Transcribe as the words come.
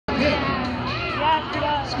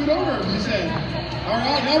Scoot over, she said. All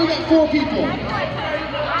right, now we got 4 people.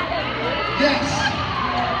 Yes.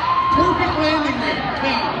 Perfect landing ramp.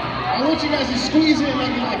 Now, I want you guys to squeeze in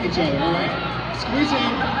like you like each other, all right? Squeeze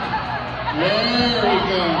in. There we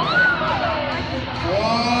go.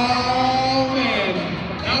 Oh, man.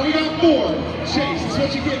 Now we got 4. Chase, that's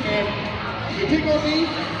what you get, man. You pick on me.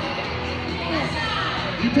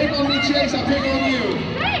 You pick on me, Chase, I pick on you.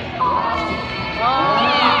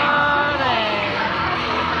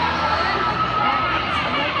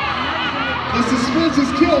 The suspense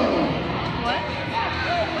is killing them. What?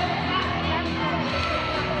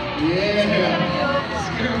 Yeah.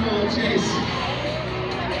 Scare him a little, Chase.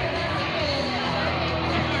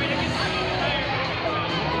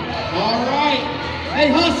 All right. Hey,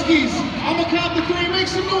 Huskies, I'm going to count to 3. Make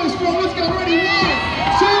some noise for them. Let's go. Ready? 1,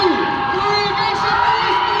 2, 3. Make some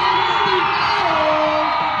noise for them. Here we go.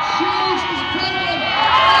 Chase is pulling.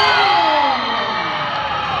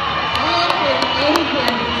 Oh!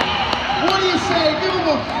 Okay. What do you say? Give them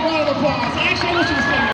a round of applause. Actually, I want you to stand.